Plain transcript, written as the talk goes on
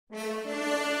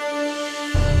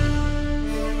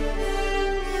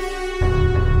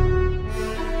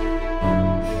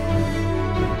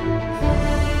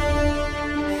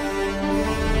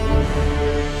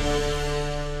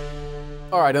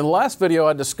right, in the last video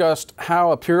I discussed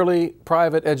how a purely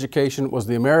private education was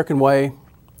the American way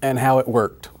and how it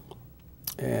worked.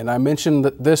 And I mentioned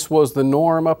that this was the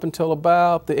norm up until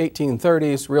about the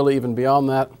 1830s, really even beyond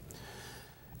that.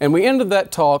 And we ended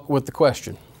that talk with the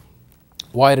question,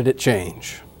 why did it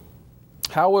change?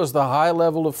 How was the high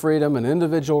level of freedom and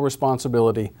individual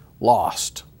responsibility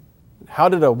lost? How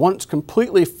did a once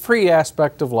completely free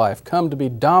aspect of life come to be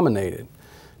dominated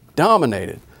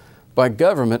by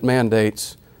government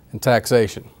mandates and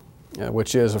taxation,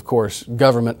 which is, of course,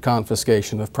 government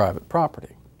confiscation of private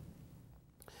property?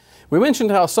 We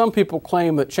mentioned how some people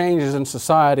claim that changes in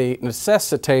society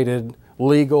necessitated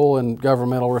legal and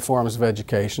governmental reforms of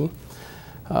education.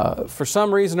 For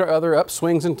some reason or other,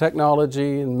 upswings in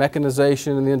technology and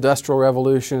mechanization and the Industrial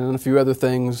Revolution and a few other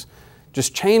things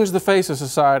just changed the face of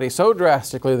society so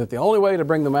drastically that the only way to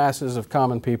bring the masses of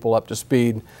common people up to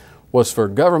speed was for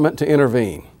government to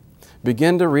intervene,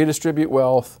 begin to redistribute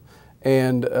wealth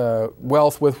and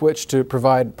wealth with which to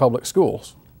provide public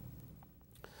schools.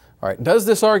 All right, does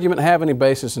this argument have any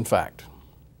basis in fact?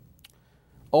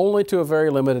 Only to a very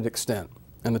limited extent,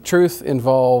 and the truth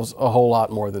involves a whole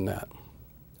lot more than that.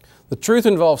 The truth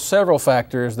involves several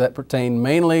factors that pertain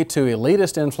mainly to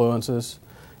elitist influences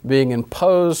being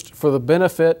imposed for the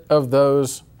benefit of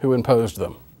those who imposed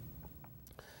them.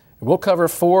 We'll cover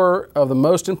four of the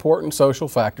most important social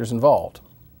factors involved.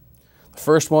 The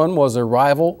first one was a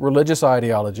rival religious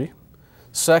ideology.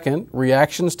 Second,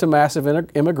 reactions to massive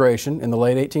immigration in the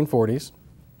late 1840s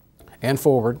and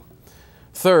forward.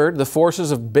 Third, the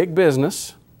forces of big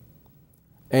business.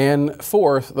 And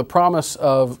fourth, the promise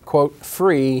of, quote,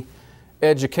 free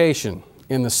education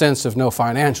in the sense of no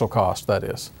financial cost, that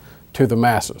is, to the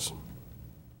masses.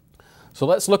 So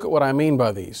let's look at what I mean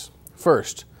by these.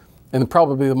 First, and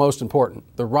probably the most important,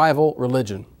 the rival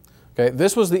religion. Okay,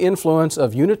 this was the influence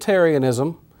of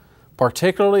Unitarianism,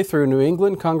 particularly through New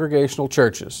England Congregational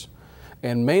churches,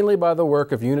 and mainly by the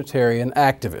work of Unitarian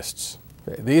activists.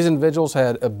 Okay, these individuals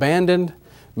had abandoned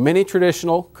many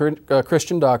traditional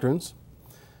Christian doctrines,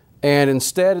 and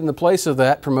instead, in the place of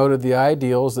that, promoted the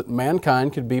ideals that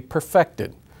mankind could be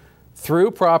perfected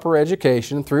through proper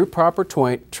education, through proper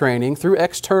training, through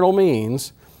external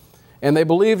means, and they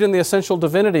believed in the essential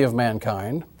divinity of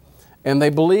mankind, and they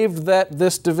believed that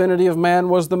this divinity of man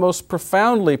was the most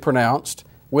profoundly pronounced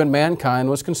when mankind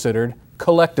was considered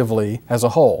collectively as a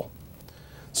whole.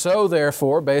 So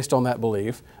therefore, based on that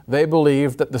belief, they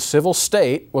believed that the civil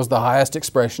state was the highest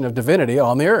expression of divinity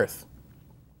on the earth.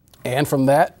 And from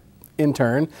that, in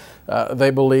turn, they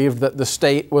believed that the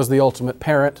state was the ultimate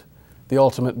parent, the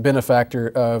ultimate benefactor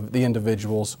of the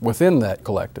individuals within that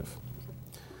collective.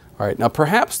 All right, now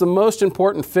perhaps the most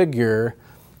important figure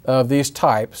of these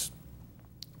types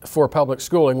for public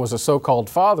schooling was a so-called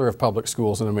father of public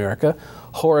schools in America,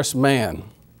 Horace Mann.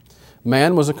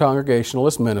 Mann was a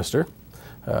Congregationalist minister,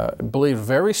 believed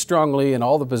very strongly in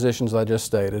all the positions I just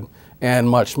stated, and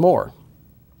much more.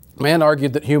 Mann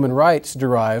argued that human rights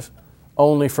derive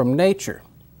only from nature,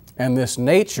 and this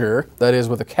nature, that is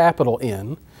with a capital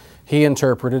N, he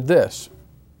interpreted this,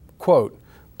 quote,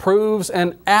 proves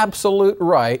an absolute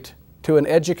right to an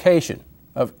education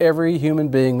of every human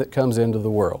being that comes into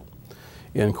the world,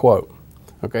 end quote.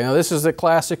 Okay, now this is the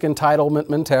classic entitlement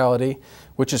mentality,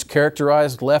 which has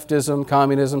characterized leftism,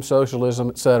 communism, socialism,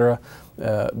 etc.,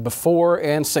 before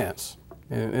and since.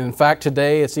 And in fact,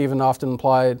 today it's even often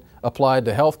applied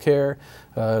to health care,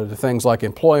 to things like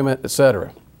employment,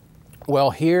 etc.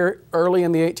 Well, here, early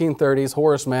in the 1830s,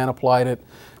 Horace Mann applied it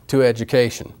to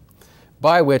education,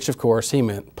 by which, of course, he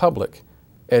meant public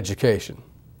education.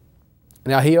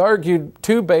 Now, he argued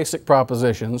two basic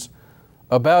propositions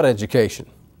about education,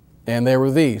 and they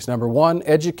were these. Number one,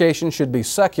 education should be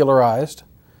secularized,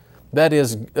 that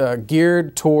is,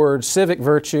 geared toward civic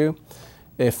virtue,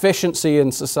 efficiency in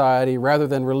society, rather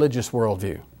than religious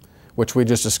worldview, which we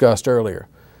just discussed earlier.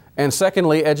 And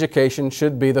secondly, education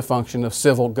should be the function of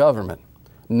civil government,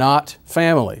 not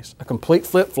families, a complete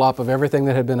flip-flop of everything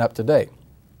that had been up to date.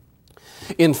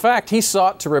 In fact, he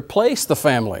sought to replace the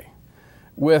family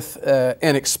with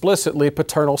an explicitly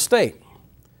paternal state.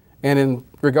 And in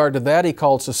regard to that, he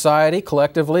called society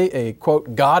collectively a,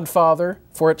 quote, godfather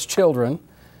for its children,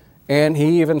 and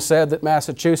he even said that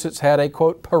Massachusetts had a,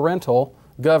 quote, parental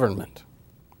government.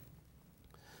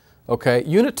 Okay,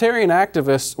 Unitarian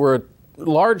activists were a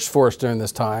large force during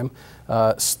this time,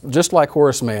 just like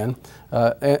Horace Mann,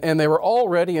 and they were all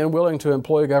ready and willing to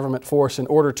employ government force in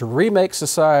order to remake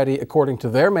society according to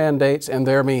their mandates and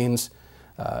their means,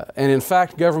 and in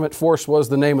fact, government force was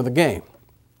the name of the game.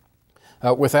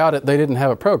 Without it, they didn't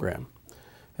have a program.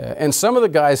 And some of the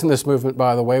guys in this movement,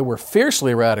 by the way, were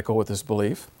fiercely radical with this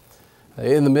belief.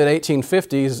 In the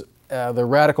mid-1850s, the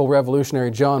radical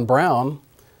revolutionary John Brown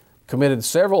committed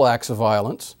several acts of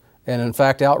violence, and in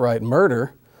fact outright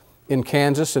murder, in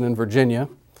Kansas and in Virginia,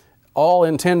 all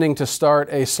intending to start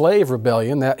a slave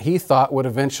rebellion that he thought would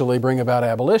eventually bring about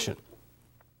abolition.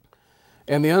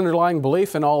 And the underlying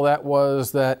belief in all that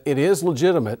was that it is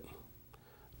legitimate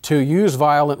to use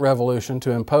violent revolution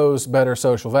to impose better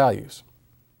social values.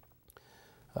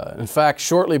 In fact,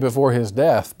 shortly before his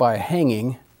death by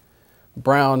hanging,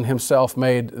 Brown himself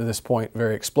made this point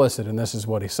very explicit, and this is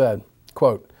what he said,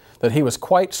 quote, that he was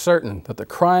quite certain that the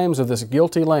crimes of this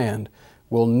guilty land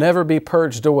will never be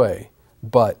purged away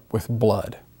but with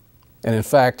blood. And in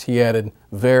fact, he added,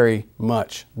 very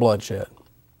much bloodshed.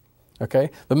 Okay?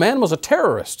 The man was a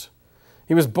terrorist.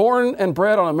 He was born and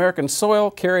bred on American soil,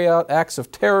 carry out acts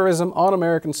of terrorism on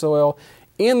American soil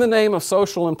in the name of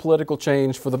social and political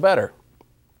change for the better.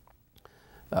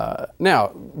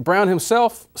 Now, Brown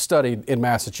himself studied in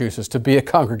Massachusetts to be a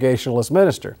Congregationalist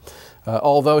minister,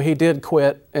 although he did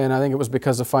quit, and I think it was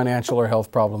because of financial or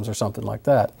health problems or something like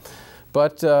that.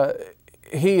 But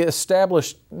he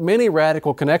established many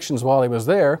radical connections while he was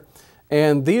there,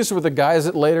 and these were the guys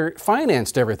that later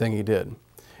financed everything he did.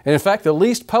 And in fact, the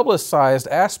least publicized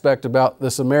aspect about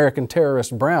this American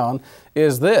terrorist Brown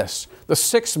is this: the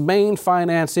 6 main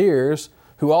financiers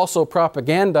who also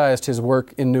propagandized his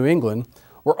work in New England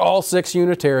were all 6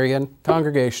 Unitarian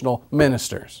Congregational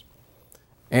ministers.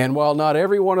 And while not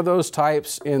every one of those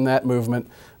types in that movement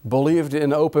believed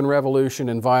in open revolution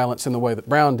and violence in the way that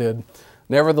Brown did,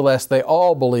 nevertheless, they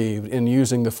all believed in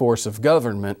using the force of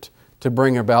government to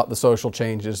bring about the social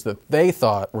changes that they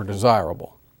thought were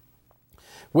desirable,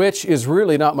 which is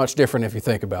really not much different if you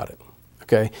think about it.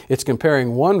 Okay? It's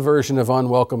comparing one version of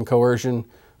unwelcome coercion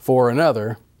for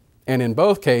another, and in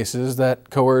both cases,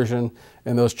 that coercion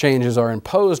and those changes are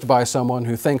imposed by someone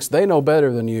who thinks they know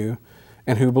better than you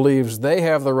and who believes they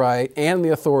have the right and the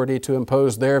authority to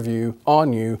impose their view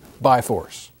on you by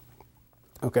force.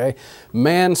 Okay?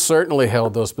 Man certainly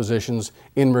held those positions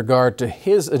in regard to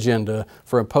his agenda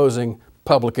for imposing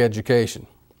public education.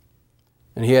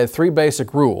 And he had 3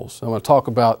 basic rules. I'm going to talk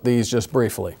about these just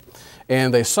briefly.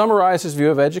 And they summarize his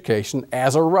view of education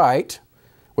as a right,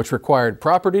 which required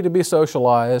property to be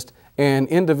socialized and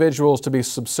individuals to be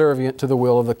subservient to the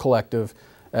will of the collective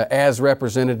as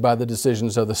represented by the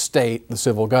decisions of the state, the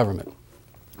civil government.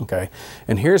 Okay?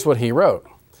 And here's what he wrote.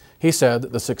 He said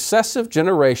that the successive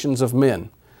generations of men,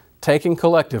 taken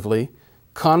collectively,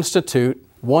 constitute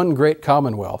one great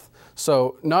commonwealth.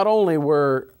 So not only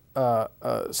were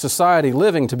society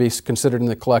living to be considered in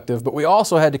the collective, but we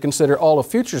also had to consider all of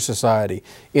future society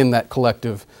in that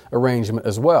collective arrangement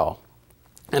as well.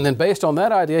 And then based on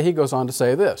that idea, he goes on to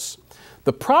say this: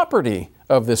 the property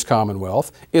of this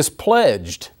commonwealth is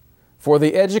pledged for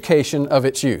the education of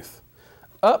its youth,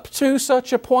 up to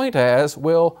such a point as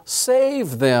will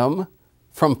save them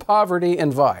from poverty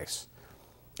and vice,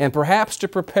 and perhaps to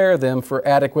prepare them for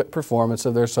adequate performance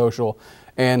of their social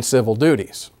and civil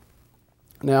duties.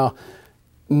 Now,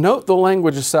 note the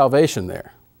language of salvation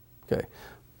there. Okay.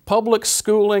 Public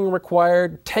schooling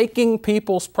required taking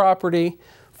people's property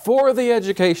for the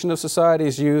education of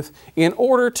society's youth in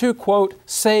order to, quote,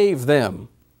 save them.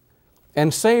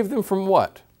 And save them from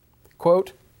what?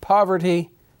 Quote,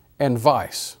 poverty and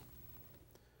vice.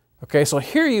 Okay, so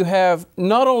here you have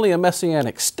not only a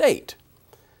messianic state,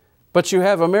 but you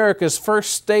have America's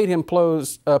first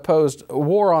state-imposed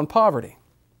war on poverty.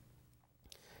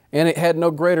 And it had no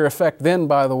greater effect then,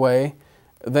 by the way,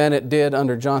 than it did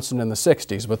under Johnson in the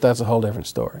 60s, but that's a whole different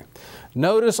story.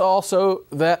 Notice also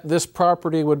that this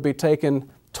property would be taken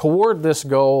toward this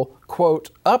goal, quote,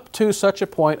 up to such a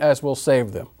point as will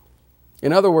save them.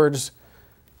 In other words,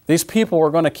 these people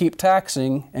were going to keep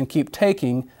taxing and keep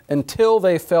taking until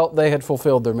they felt they had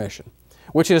fulfilled their mission,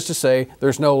 which is to say,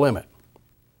 there's no limit.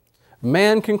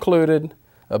 Man concluded,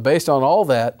 based on all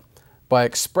that, by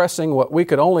expressing what we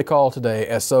could only call today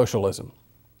as socialism.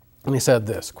 And he said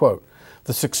this, quote,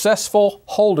 the successful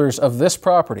holders of this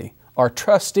property are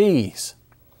trustees,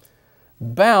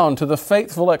 bound to the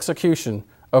faithful execution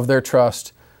of their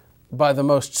trust by the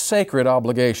most sacred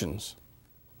obligations,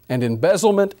 and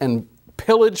embezzlement and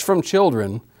pillage from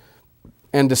children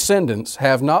and descendants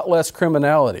have not less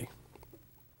criminality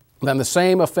than the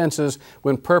same offenses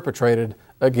when perpetrated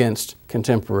against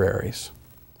contemporaries.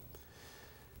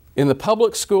 In the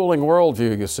public schooling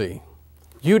worldview, you see,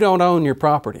 you don't own your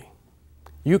property.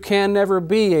 You can never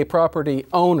be a property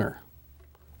owner,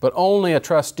 but only a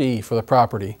trustee for the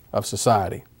property of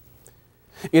society.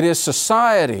 It is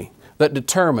society that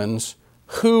determines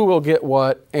who will get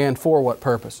what and for what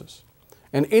purposes.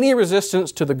 and any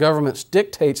resistance to the government's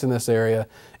dictates in this area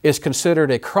is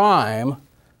considered a crime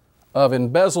of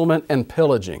embezzlement and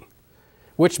pillaging,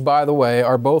 which, by the way,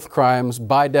 are both crimes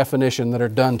by definition that are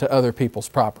done to other people's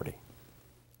property.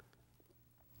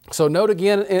 So note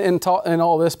again in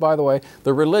all this, by the way,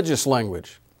 the religious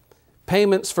language.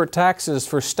 Payments for taxes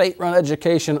for state-run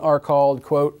education are called,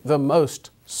 quote, the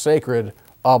most sacred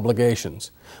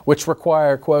obligations, which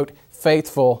require, quote,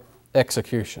 faithful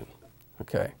execution.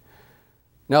 Okay.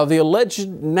 Now, the alleged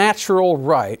natural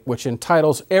right, which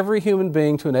entitles every human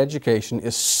being to an education,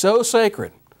 is so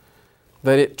sacred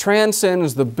that it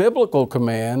transcends the biblical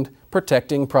command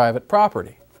protecting private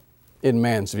property, in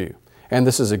man's view. And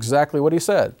this is exactly what he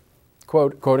said.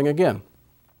 Quoting again,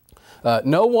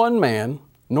 no one man,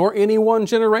 nor any one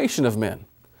generation of men,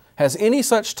 has any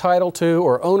such title to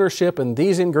or ownership in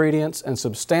these ingredients and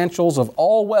substantials of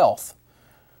all wealth,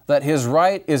 that his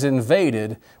right is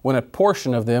invaded when a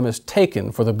portion of them is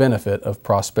taken for the benefit of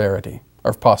posterity.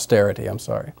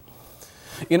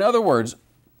 In other words,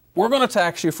 we're going to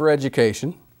tax you for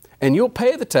education, and you'll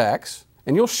pay the tax,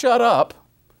 and you'll shut up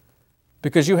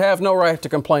because you have no right to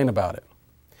complain about it.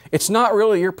 It's not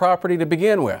really your property to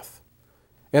begin with.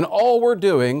 And all we're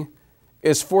doing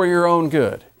is for your own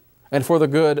good and for the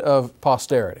good of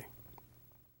posterity.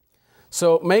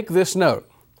 So make this note.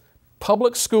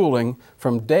 Public schooling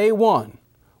from day one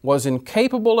was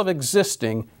incapable of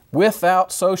existing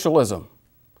without socialism.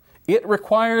 It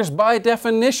requires, by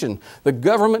definition, the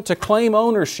government to claim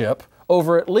ownership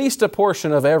over at least a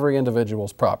portion of every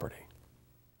individual's property.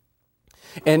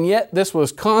 And yet this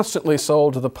was constantly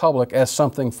sold to the public as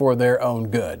something for their own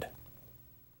good.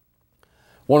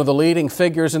 One of the leading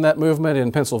figures in that movement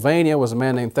in Pennsylvania was a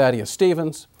man named Thaddeus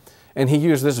Stevens, and he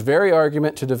used this very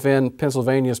argument to defend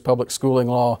Pennsylvania's public schooling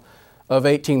law of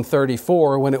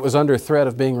 1834 when it was under threat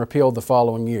of being repealed the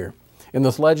following year. In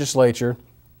the legislature,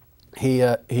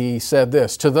 he said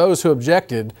this, to those who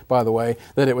objected, by the way,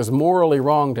 that it was morally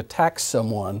wrong to tax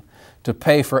someone to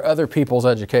pay for other people's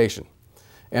education.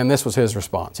 And this was his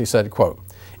response. He said, quote,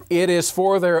 it is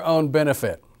for their own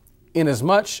benefit,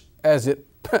 inasmuch as it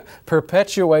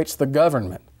perpetuates the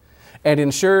government and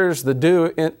ensures the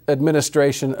due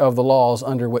administration of the laws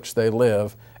under which they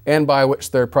live and by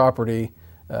which their property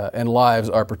and lives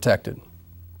are protected.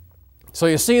 So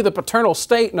you see, the paternal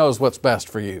state knows what's best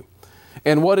for you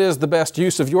and what is the best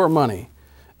use of your money.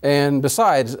 And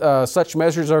besides, such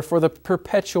measures are for the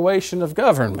perpetuation of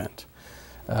government.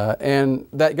 And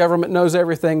that government knows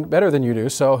everything better than you do,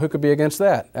 so who could be against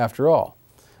that, after all?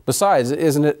 Besides,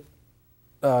 isn't it,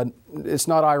 it's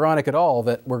not ironic at all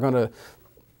that we're going to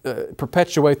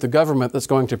perpetuate the government that's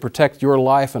going to protect your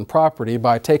life and property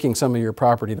by taking some of your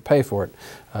property to pay for it.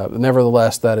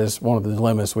 Nevertheless, that is one of the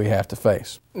dilemmas we have to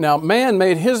face. Now, man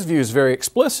made his views very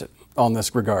explicit on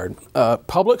this regard.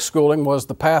 Public schooling was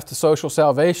the path to social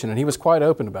salvation, and he was quite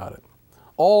open about it.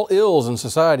 All ills in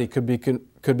society could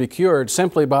be cured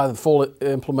simply by the full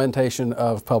implementation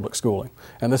of public schooling.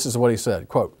 And this is what he said,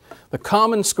 quote, the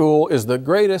common school is the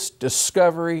greatest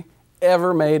discovery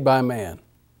ever made by man.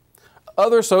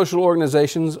 Other social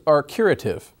organizations are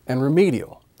curative and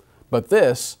remedial, but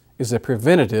this is a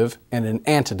preventative and an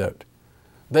antidote.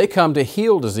 They come to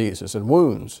heal diseases and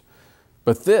wounds,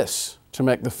 but this to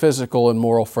make the physical and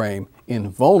moral frame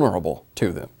invulnerable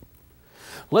to them.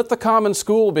 Let the common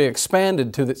school be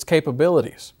expanded to its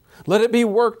capabilities. Let it be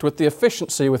worked with the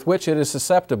efficiency with which it is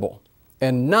susceptible,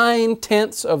 and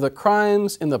 9/10 of the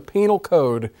crimes in the penal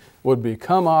code would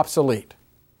become obsolete.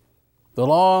 The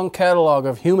long catalog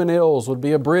of human ills would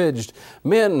be abridged.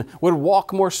 Men would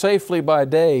walk more safely by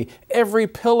day. Every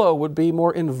pillow would be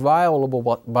more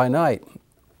inviolable by night.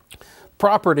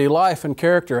 Property, life, and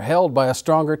character held by a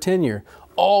stronger tenure.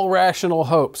 All rational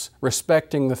hopes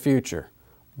respecting the future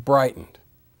brightened.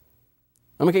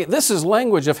 Okay, this is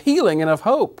language of healing and of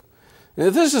hope.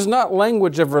 If this is not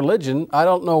language of religion, I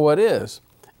don't know what is.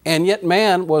 And yet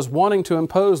man was wanting to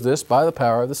impose this by the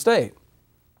power of the state.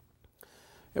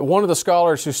 One of the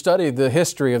scholars who studied the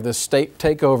history of this state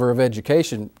takeover of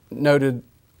education noted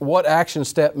what action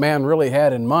step man really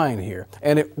had in mind here.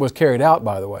 And it was carried out,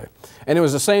 by the way. And it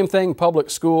was the same thing public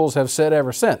schools have said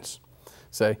ever since.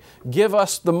 Say, give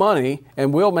us the money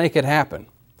and we'll make it happen.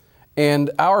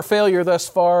 And our failure thus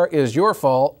far is your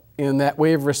fault in that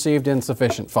we've received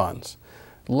insufficient funds.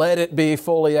 Let it be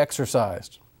fully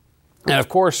exercised. And of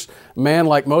course, man,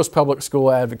 like most public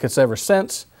school advocates ever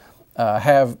since,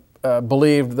 have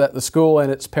believed that the school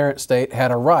and its parent state had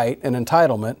a right and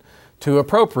entitlement to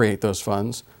appropriate those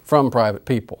funds from private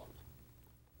people.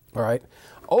 All right?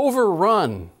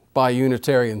 Overrun by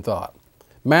Unitarian thought,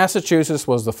 Massachusetts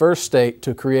was the first state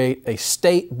to create a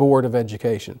state board of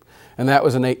education, and that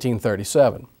was in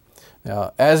 1837.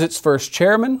 Now, as its first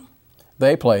chairman,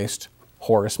 they placed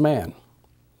Horace Mann.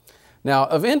 Now,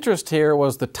 of interest here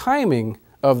was the timing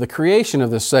of the creation of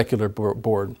this secular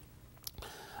board.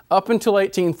 Up until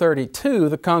 1832,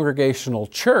 the Congregational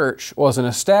Church was an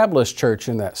established church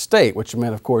in that state, which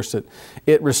meant, of course, that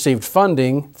it received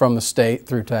funding from the state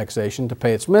through taxation to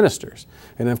pay its ministers.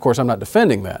 And, of course, I'm not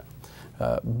defending that.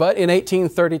 But in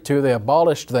 1832, they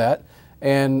abolished that,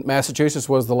 and Massachusetts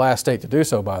was the last state to do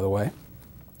so, by the way.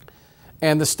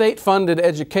 And the state-funded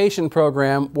education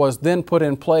program was then put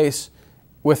in place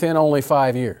within only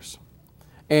 5 years.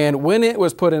 And when it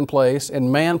was put in place,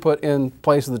 and Mann put in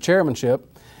place the chairmanship,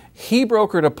 he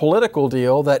brokered a political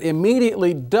deal that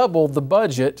immediately doubled the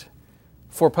budget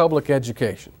for public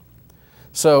education.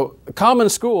 So common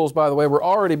schools, by the way, were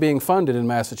already being funded in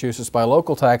Massachusetts by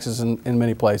local taxes in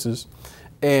many places,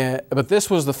 but this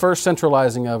was the first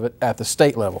centralizing of it at the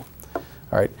state level.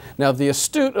 All right. Now, the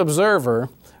astute observer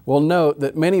will note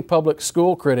that many public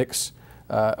school critics,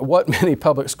 many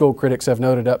public school critics have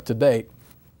noted up to date,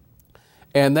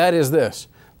 and that is this: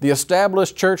 the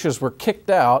established churches were kicked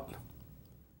out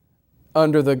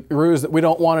under the ruse that we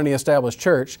don't want any established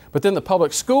church, but then the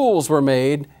public schools were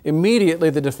made immediately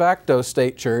the de facto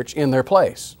state church in their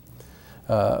place.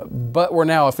 But were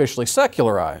now officially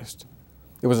secularized.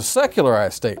 It was a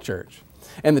secularized state church.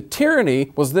 And the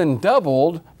tyranny was then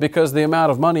doubled because the amount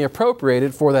of money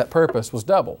appropriated for that purpose was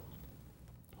doubled.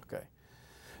 Okay.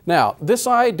 Now, this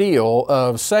ideal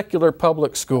of secular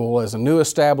public school as a new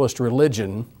established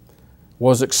religion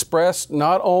was expressed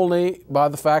not only by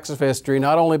the facts of history,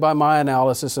 not only by my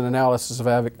analysis and analysis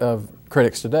of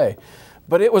critics today,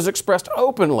 but it was expressed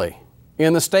openly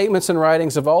in the statements and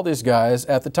writings of all these guys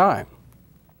at the time.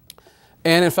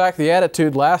 And in fact, the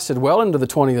attitude lasted well into the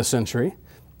 20th century,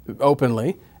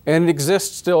 openly, and it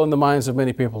exists still in the minds of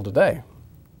many people today,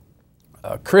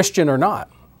 Christian or not.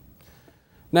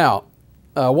 Now,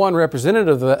 one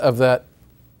representative of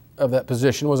that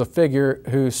position was a figure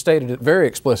who stated it very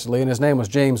explicitly, and his name was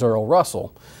James Earl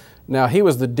Russell. Now, he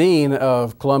was the dean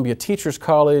of Columbia Teachers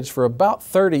College for about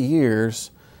 30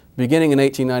 years, beginning in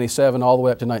 1897 all the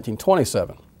way up to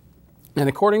 1927. And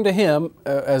according to him,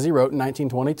 as he wrote in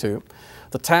 1922,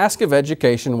 the task of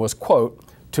education was, quote,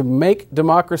 to make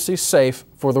democracy safe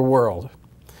for the world.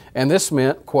 And this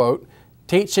meant, quote,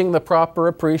 teaching the proper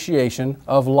appreciation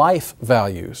of life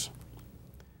values.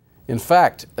 In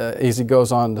fact, as he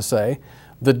goes on to say,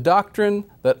 the doctrine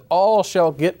that all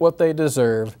shall get what they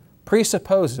deserve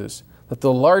presupposes that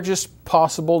the largest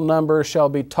possible number shall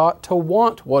be taught to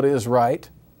want what is right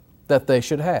that they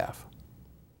should have.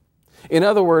 In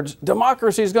other words,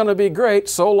 democracy is going to be great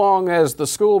so long as the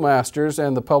schoolmasters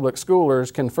and the public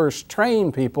schoolers can first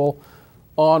train people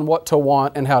on what to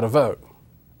want and how to vote.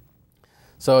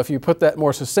 So if you put that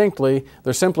more succinctly,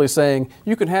 they're simply saying,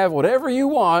 you can have whatever you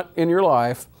want in your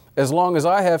life as long as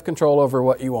I have control over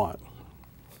what you want.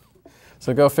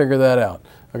 So go figure that out.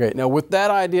 Okay, now with that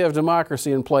idea of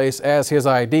democracy in place as his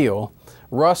ideal,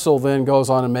 Russell then goes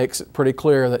on and makes it pretty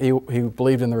clear that he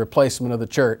believed in the replacement of the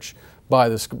church by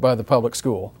the public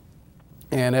school.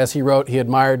 And as he wrote, he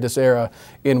admired this era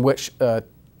in which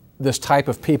this type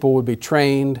of people would be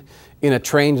trained in a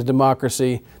trained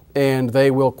democracy, and they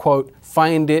will, quote,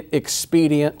 find it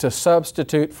expedient to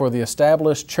substitute for the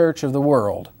established church of the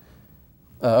world,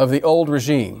 of the old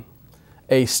regime,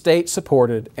 a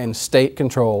state-supported and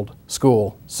state-controlled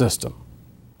school system.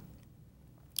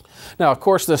 Now, of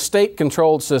course, the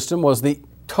state-controlled system was the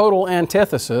total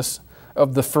antithesis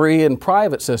of the free and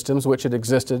private systems which had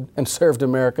existed and served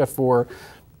America for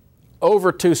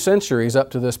over 2 centuries up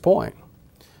to this point.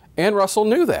 And Russell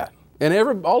knew that,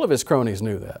 and all of his cronies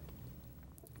knew that.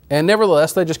 And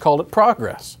nevertheless, they just called it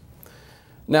progress.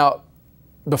 Now,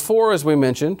 before, as we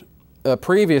mentioned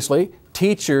previously,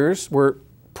 teachers were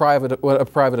a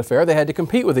private affair. They had to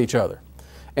compete with each other.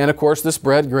 And of course, this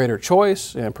bred greater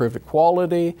choice, it improved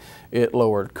equality, it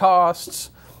lowered costs,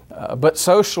 but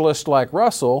socialists like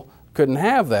Russell couldn't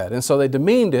have that. And so they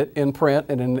demeaned it in print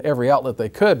and in every outlet they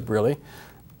could, really.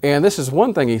 And this is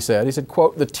one thing he said. He said,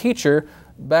 quote, the teacher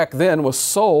back then was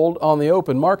sold on the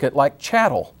open market like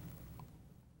chattel.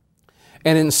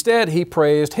 And instead he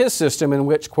praised his system in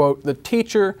which, quote, the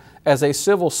teacher as a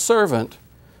civil servant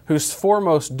whose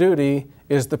foremost duty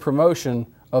is the promotion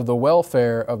of the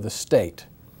welfare of the state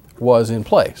was in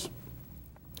place.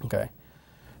 Okay.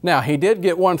 Now, he did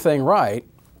get one thing right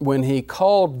when he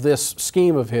called this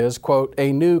scheme of his, quote,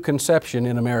 a new conception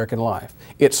in American life.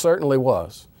 It certainly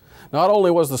was. Not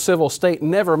only was the civil state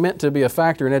never meant to be a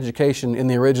factor in education in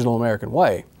the original American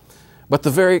way, But the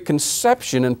very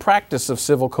conception and practice of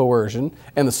civil coercion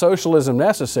and the socialism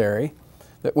necessary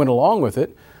that went along with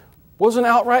it was an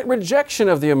outright rejection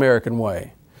of the American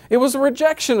way. It was a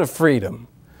rejection of freedom.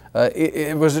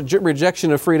 It was a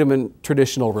rejection of freedom in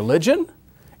traditional religion,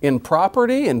 in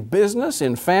property, in business,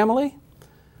 in family,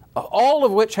 all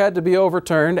of which had to be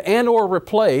overturned and or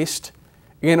replaced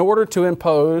in order to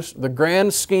impose the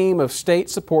grand scheme of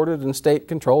state-supported and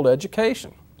state-controlled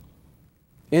education.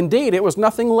 Indeed, it was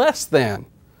nothing less than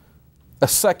a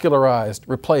secularized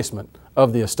replacement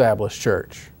of the established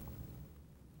church.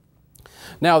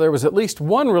 Now, there was at least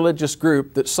one religious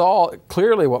group that saw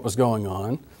clearly what was going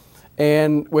on,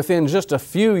 and within just a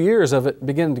few years of it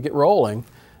beginning to get rolling,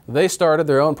 they started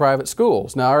their own private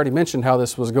schools. Now, I already mentioned how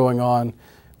this was going on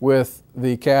with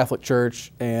the Catholic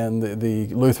Church and the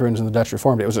Lutherans and the Dutch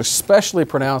Reformed. It was especially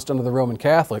pronounced under the Roman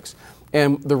Catholics,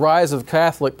 and the rise of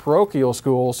Catholic parochial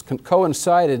schools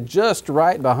coincided just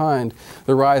right behind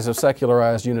the rise of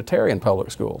secularized Unitarian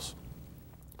public schools,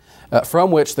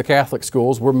 from which the Catholic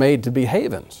schools were made to be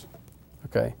havens.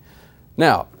 Okay?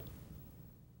 Now,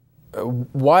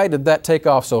 why did that take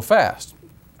off so fast?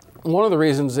 One of the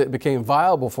reasons it became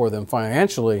viable for them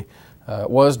financially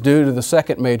was due to the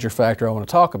second major factor I want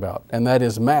to talk about, and that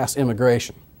is mass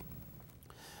immigration.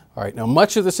 All right, now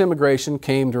much of this immigration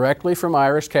came directly from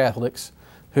Irish Catholics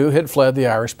who had fled the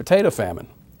Irish potato famine,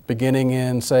 beginning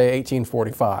in, say,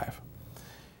 1845.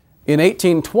 In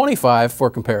 1825, for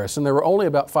comparison, there were only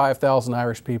about 5,000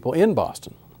 Irish people in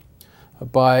Boston.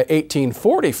 By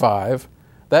 1845,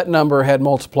 that number had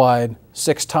multiplied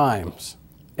 6 times,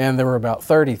 and there were about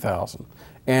 30,000.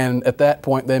 And at that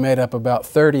point, they made up about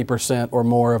 30% or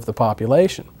more of the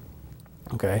population.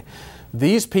 Okay?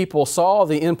 These people saw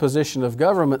the imposition of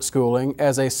government schooling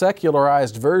as a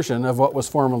secularized version of what was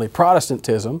formerly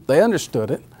Protestantism. They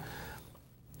understood it,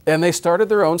 and they started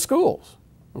their own schools.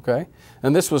 Okay?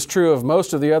 And this was true of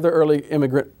most of the other early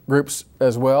immigrant groups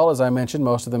as well. As I mentioned,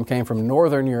 most of them came from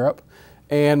Northern Europe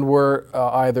and were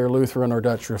either Lutheran or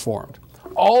Dutch Reformed.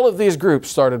 All of these groups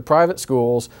started private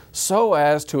schools so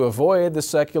as to avoid the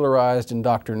secularized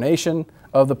indoctrination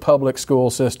of the public school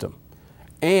system.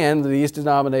 And these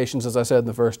denominations, as I said in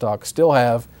the first talk, still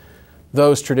have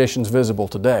those traditions visible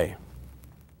today.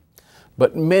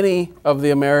 But many of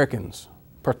the Americans,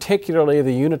 particularly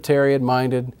the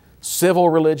Unitarian-minded, civil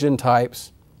religion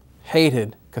types,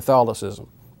 hated Catholicism,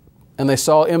 and they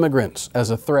saw immigrants as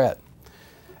a threat.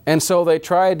 And so they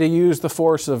tried to use the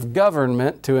force of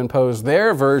government to impose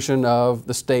their version of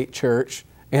the state church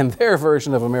and their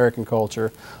version of American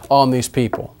culture on these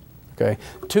people. Okay?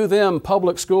 To them,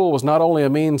 public school was not only a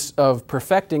means of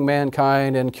perfecting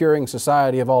mankind and curing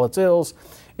society of all its ills,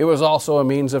 it was also a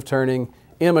means of turning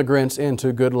immigrants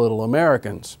into good little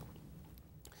Americans.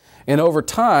 And over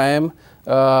time,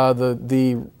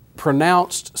 the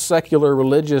pronounced secular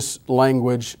religious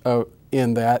language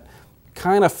in that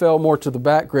kind of fell more to the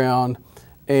background,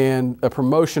 and a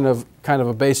promotion of kind of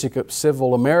a basic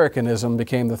civil Americanism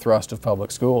became the thrust of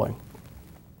public schooling.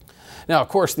 Now, of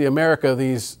course, the America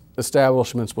these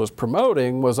establishments was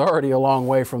promoting was already a long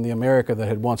way from the America that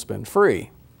had once been free.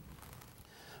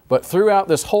 But throughout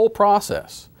this whole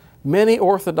process, many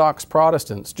Orthodox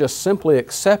Protestants just simply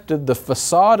accepted the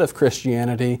facade of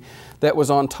Christianity that was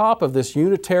on top of this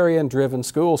Unitarian-driven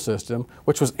school system,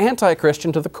 which was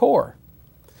anti-Christian to the core.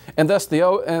 And thus they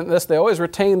always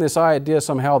retain this idea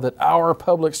somehow that our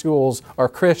public schools are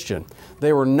Christian.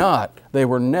 They were not. They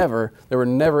were never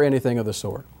anything of the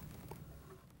sort.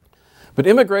 But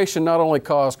immigration not only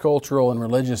caused cultural and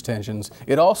religious tensions,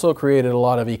 it also created a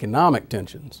lot of economic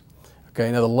tensions. Okay,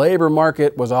 now the labor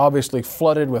market was obviously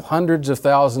flooded with hundreds of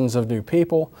thousands of new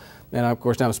people, and of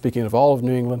course now I'm speaking of all of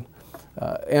New England.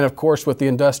 And of course with the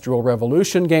Industrial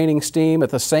Revolution gaining steam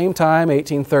at the same time,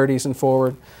 1830s and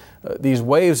forward, these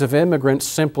waves of immigrants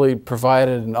simply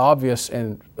provided an obvious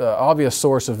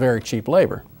source of very cheap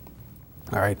labor.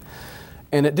 All right.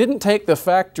 And it didn't take the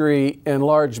factory and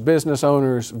large business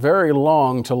owners very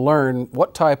long to learn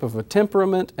what type of a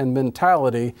temperament and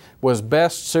mentality was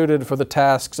best suited for the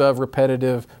tasks of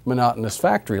repetitive, monotonous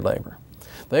factory labor.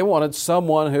 They wanted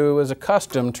someone who was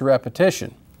accustomed to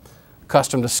repetition,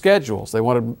 accustomed to schedules. They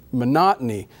wanted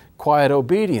monotony, quiet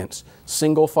obedience,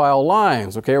 single file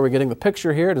lines. Okay, are we getting the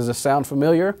picture here? Does this sound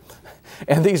familiar?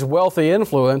 And these wealthy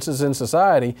influences in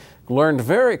society learned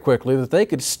very quickly that they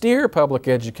could steer public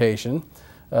education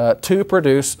to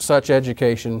produce such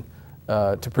education,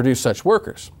 to produce such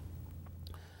workers.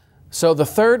 So the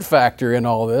third factor in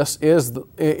all this is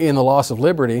in the loss of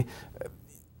liberty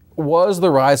was the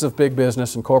rise of big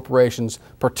business and corporations,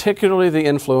 particularly the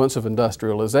influence of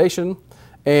industrialization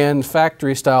and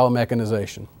factory-style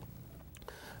mechanization.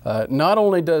 Not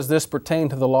only does this pertain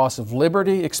to the loss of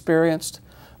liberty experienced,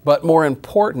 but more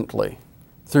importantly,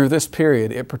 through this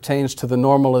period, it pertains to the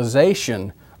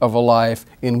normalization of a life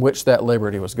in which that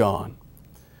liberty was gone.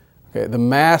 Okay, the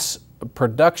mass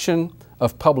production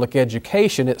of public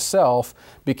education itself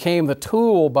became the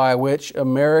tool by which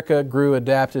America grew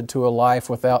adapted to a life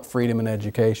without freedom and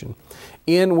education,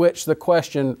 in which the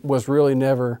question was really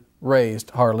never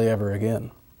raised, hardly ever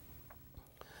again.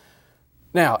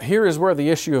 Now, here is where the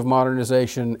issue of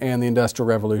modernization and the Industrial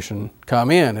Revolution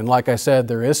come in. And like I said,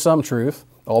 there is some truth,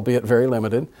 albeit very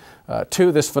limited,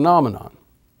 to this phenomenon,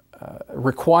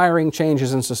 requiring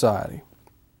changes in society.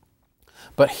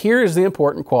 But here is the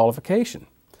important qualification.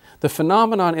 The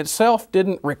phenomenon itself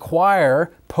didn't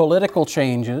require political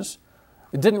changes.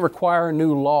 It didn't require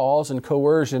new laws and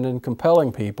coercion and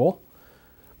compelling people.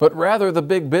 But rather, the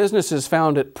big businesses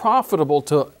found it profitable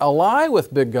to ally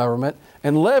with big government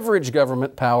and leverage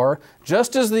government power,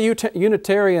 just as the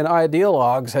Unitarian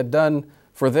ideologues had done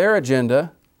for their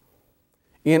agenda,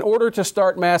 in order to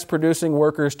start mass producing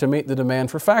workers to meet the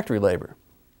demand for factory labor.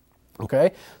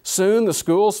 Okay? Soon the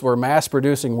schools were mass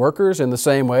producing workers in the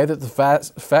same way that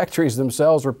the factories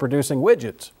themselves were producing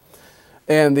widgets.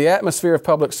 And the atmosphere of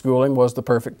public schooling was the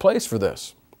perfect place for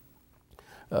this,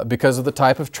 because of the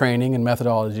type of training and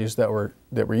methodologies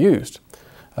that were used.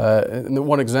 And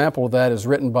one example of that is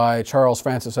written by Charles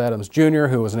Francis Adams Jr.,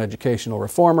 who was an educational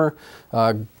reformer,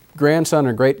 grandson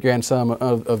or great-grandson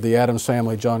of the Adams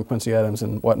family, John Quincy Adams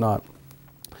and whatnot.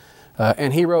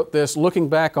 And he wrote this looking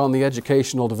back on the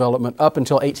educational development up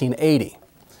until 1880.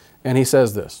 And he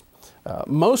says this,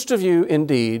 "Most of you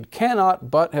indeed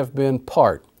cannot but have been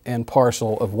part and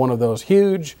parcel of one of those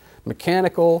huge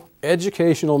mechanical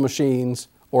educational machines,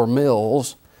 or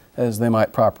mills, as they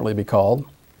might properly be called.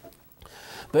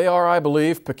 They are, I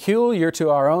believe, peculiar to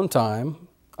our own time,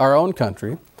 our own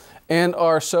country, and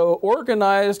are so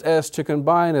organized as to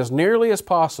combine as nearly as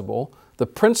possible the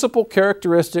principal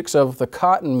characteristics of the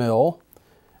cotton mill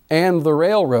and the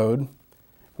railroad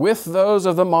with those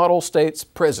of the model state's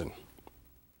prison.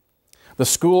 The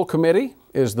school committee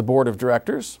is the board of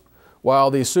directors,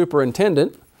 while the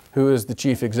superintendent, who is the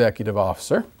chief executive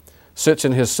officer, sits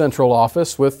in his central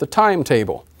office with the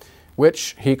timetable,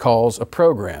 which he calls a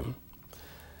program,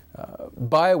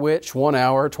 by which 1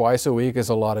 hour twice a week is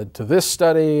allotted to this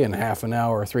study, and half an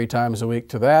hour 3 times a week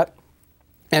to that,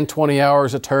 and 20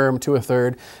 hours a term to a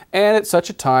third. And at such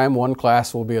a time, one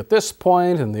class will be at this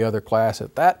point and the other class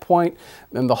at that point,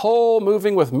 and the whole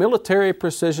moving with military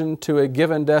precision to a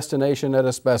given destination at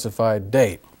a specified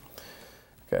date."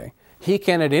 Okay. He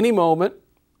can at any moment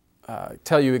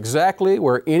tell you exactly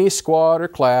where any squad or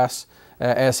class,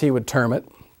 as he would term it,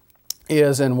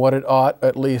 is and what it ought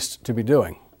at least to be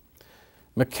doing.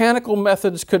 Mechanical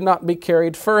methods could not be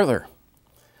carried further.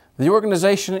 The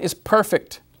organization is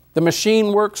perfect. The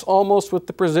machine works almost with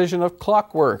the precision of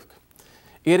clockwork.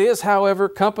 It is, however,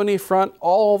 company front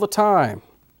all the time.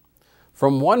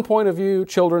 From one point of view,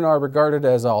 children are regarded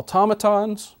as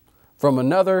automatons, from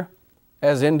another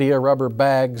as India rubber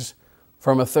bags,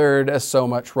 from a third as so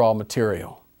much raw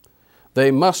material.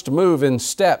 They must move in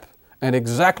step and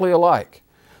exactly alike.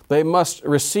 They must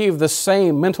receive the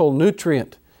same mental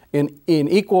nutrient in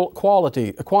equal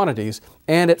quantities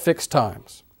and at fixed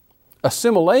times.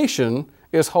 Assimilation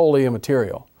is wholly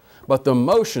immaterial, but the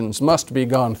motions must be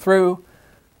gone through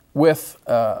with,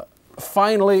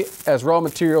 finally, as raw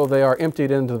material, they are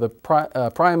emptied into the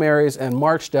primaries and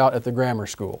marched out at the grammar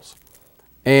schools.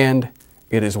 And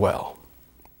it is well.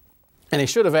 And he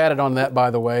should have added on that,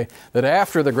 by the way, that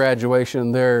after the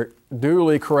graduation, they're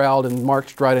duly corralled and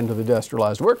marched right into the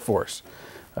industrialized workforce,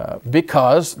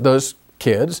 because those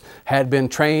kids had been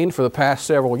trained for the past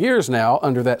several years now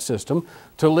under that system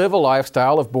to live a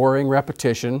lifestyle of boring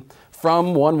repetition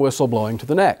from one whistle blowing to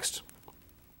the next.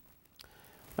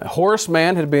 Horace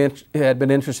Mann had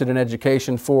been interested in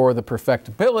education for the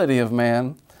perfectibility of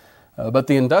man, but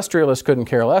the industrialists couldn't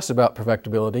care less about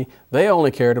perfectibility. They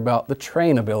only cared about the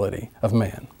trainability of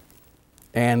man.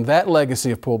 And that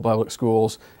legacy of public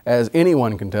schools, as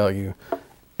anyone can tell you,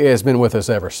 has been with us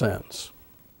ever since.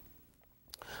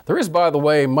 There is, by the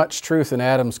way, much truth in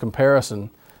Adams'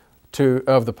 comparison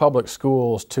of the public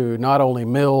schools to not only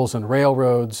mills and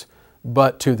railroads,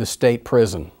 but to the state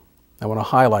prison. I want to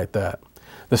highlight that.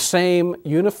 The same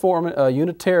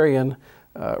Unitarian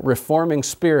reforming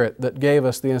spirit that gave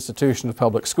us the institution of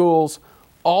public schools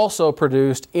also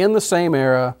produced in the same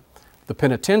era the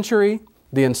penitentiary,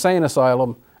 the insane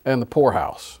asylum, and the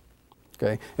poorhouse.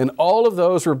 Okay? And all of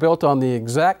those were built on the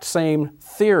exact same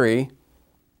theory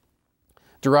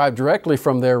derived directly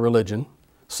from their religion,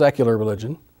 secular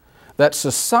religion, that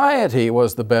society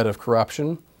was the bed of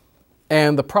corruption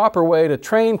And the proper way to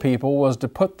train people was to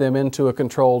put them into a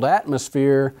controlled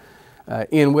atmosphere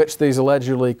in which these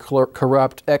allegedly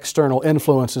corrupt external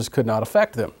influences could not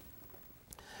affect them.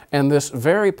 And this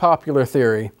very popular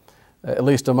theory, at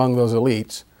least among those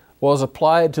elites, was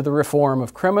applied to the reform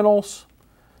of criminals,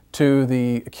 to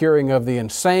the curing of the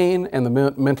insane and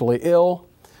the mentally ill,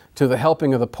 to the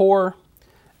helping of the poor,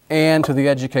 and to the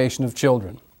education of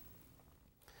children.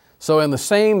 So in the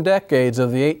same decades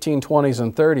of the 1820s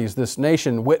and 30s, this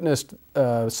nation witnessed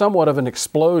somewhat of an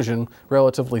explosion,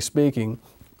 relatively speaking,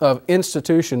 of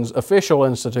institutions, official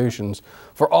institutions,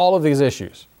 for all of these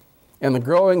issues. And the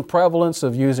growing prevalence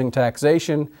of using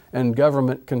taxation and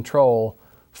government control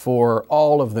for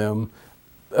all of them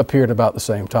appeared about the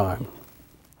same time.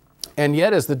 And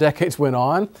yet, as the decades went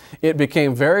on, it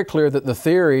became very clear that the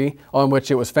theory on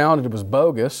which it was founded was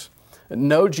bogus.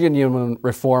 No genuine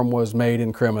reform was made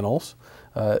in criminals.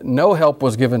 No help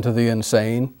was given to the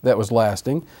insane that was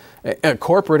lasting.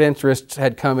 Corporate interests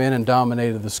had come in and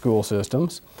dominated the school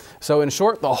systems. So in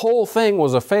short, the whole thing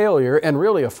was a failure and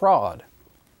really a fraud.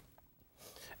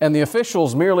 And the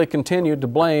officials merely continued to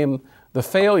blame the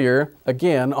failure,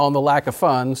 again, on the lack of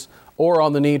funds or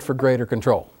on the need for greater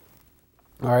control.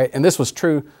 All right, and this was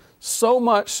true so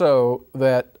much so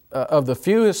that of the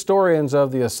few historians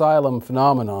of the asylum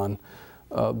phenomenon,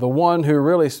 the one who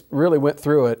really went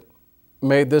through it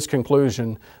made this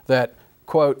conclusion that,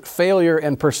 quote, failure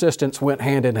and persistence went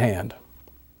hand in hand.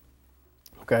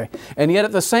 Okay, and yet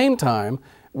at the same time,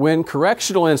 when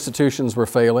correctional institutions were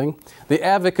failing, the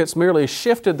advocates merely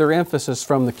shifted their emphasis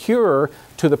from the cure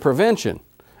to the prevention.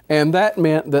 And that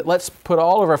meant that let's put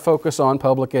all of our focus on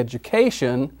public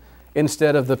education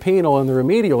instead of the penal and the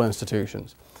remedial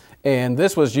institutions. And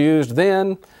this was used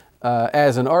then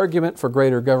as an argument for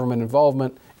greater government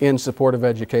involvement in support of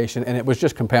education, and it was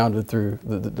just compounded through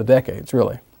the decades,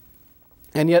 really.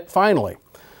 And yet, finally,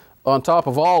 on top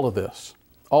of all of this,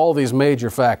 all these major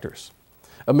factors,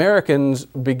 Americans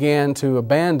began to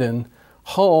abandon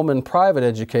home and private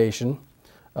education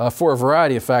for a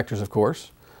variety of factors, of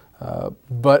course,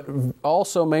 but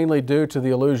also mainly due to the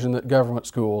illusion that government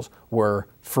schools were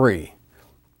free.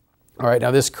 All right,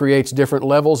 now this creates different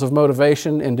levels of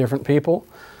motivation in different people.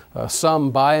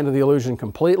 Some buy into the illusion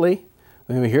completely.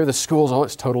 Then we hear the schools, oh,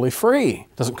 it's totally free.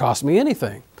 It doesn't cost me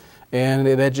anything. And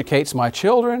it educates my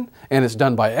children, and it's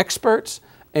done by experts,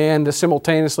 and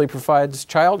simultaneously provides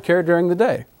child care during the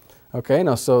day. Okay,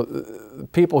 now so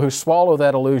people who swallow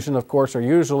that illusion, of course, are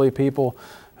usually people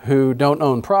who don't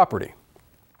own property.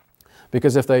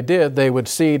 Because if they did, they would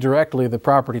see directly the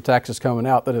property taxes coming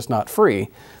out that it's not free.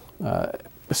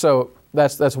 So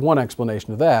that's one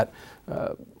explanation of that.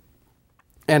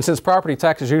 And since property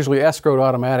tax is usually escrowed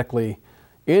automatically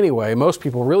anyway, most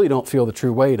people really don't feel the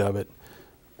true weight of it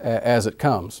as it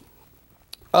comes.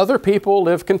 Other people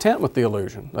live content with the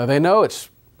illusion. They know it's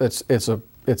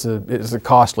a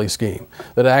costly scheme,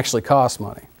 that it actually costs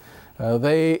money.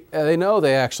 They know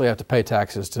they actually have to pay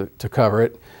taxes to cover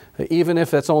it, even if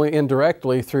that's only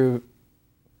indirectly through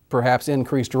perhaps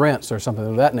increased rents or something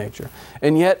of that nature.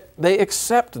 And yet they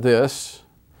accept this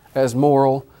as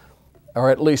moral, or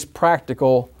at least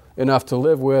practical enough to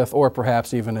live with, or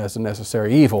perhaps even as a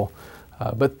necessary evil.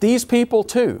 But these people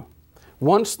too,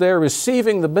 once they're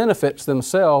receiving the benefits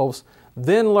themselves,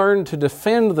 then learn to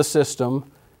defend the system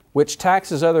which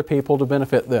taxes other people to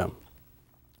benefit them.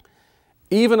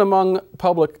 Even among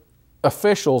public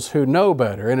officials who know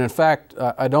better, and in fact,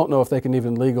 I don't know if they can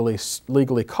even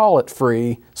legally call it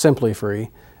free, simply free,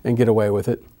 and get away with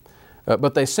it,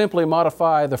 but they simply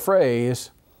modify the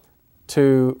phrase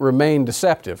to remain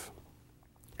deceptive.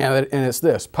 And it's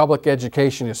this: public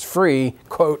education is free,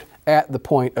 quote, at the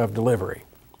point of delivery,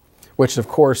 which of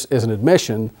course is an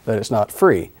admission that it's not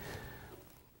free.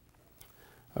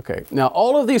 Okay, now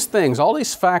all of these things, all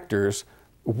these factors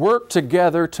work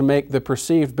together to make the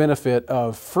perceived benefit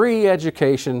of free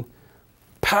education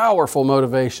powerful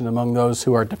motivation among those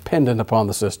who are dependent upon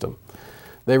the system.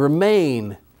 They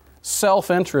remain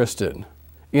self-interested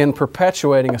in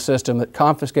perpetuating a system that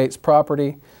confiscates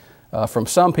property from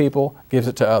some people, gives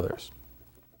it to others.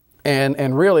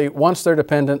 And really, once they're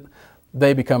dependent,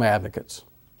 they become advocates.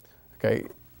 Okay?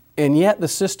 And yet the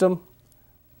system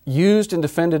used and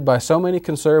defended by so many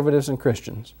conservatives and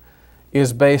Christians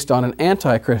is based on an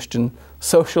anti-Christian,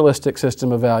 socialistic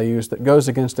system of values that goes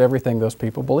against everything those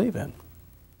people believe in.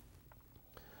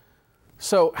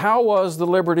 So how was the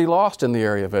liberty lost in the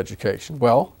area of education?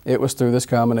 Well, it was through this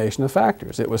combination of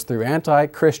factors. It was through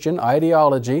anti-Christian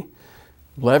ideology,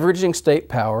 leveraging state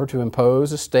power to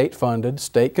impose a state-funded,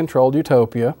 state-controlled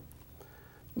utopia.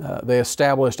 They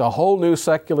established a whole new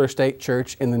secular state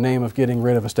church in the name of getting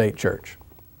rid of a state church.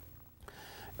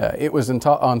 It was on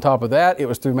top of that, it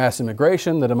was through mass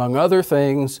immigration that, among other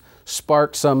things,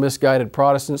 sparked some misguided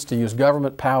Protestants to use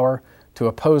government power to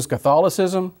oppose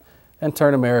Catholicism and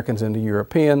turn Americans into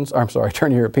Europeans.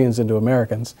 Turn Europeans into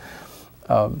Americans.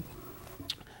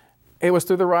 It was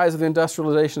through the rise of the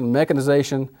industrialization and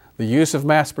mechanization, the use of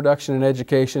mass production and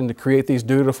education to create these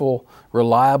dutiful,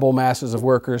 reliable masses of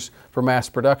workers for mass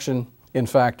production in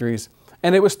factories.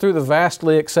 And it was through the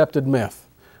vastly accepted myth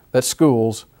that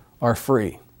schools are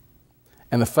free.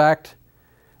 And the fact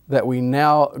that we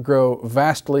now grow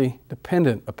vastly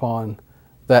dependent upon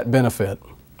that benefit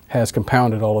has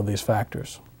compounded all of these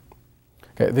factors.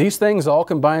 Okay, these things all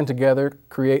combined together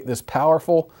create this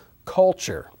powerful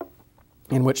culture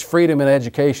in which freedom in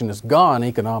education is gone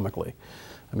economically.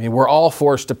 I mean, we're all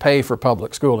forced to pay for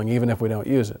public schooling even if we don't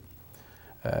use it.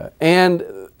 And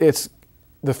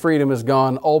the freedom is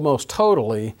gone almost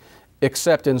totally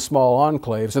except in small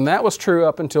enclaves. And that was true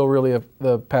up until really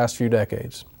the past few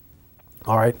decades.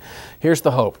 All right, here's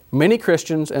the hope. Many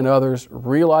Christians and others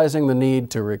realizing the need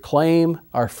to reclaim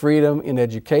our freedom in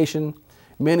education.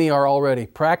 Many are already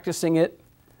practicing it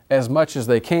as much as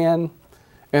they can.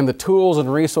 And the tools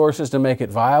and resources to make it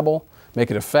viable, make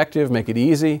it effective, make it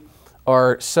easy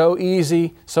are so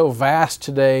easy, so vast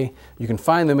today. You can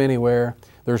find them anywhere.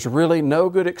 There's really no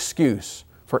good excuse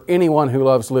for anyone who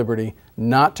loves liberty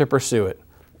not to pursue it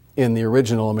in the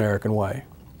original American way.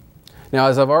 Now,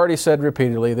 as I've already said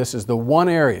repeatedly, this is the one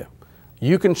area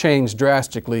you can change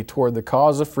drastically toward the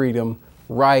cause of freedom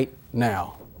right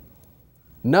now.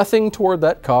 Nothing toward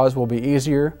that cause will be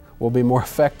easier, will be more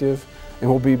effective, and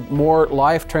will be more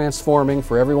life-transforming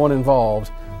for everyone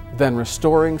involved than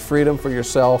restoring freedom for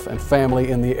yourself and family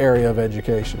in the area of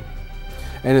education.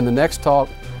 And in the next talk,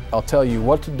 I'll tell you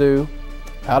what to do,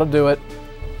 how to do it,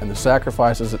 and the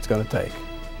sacrifices it's going to take.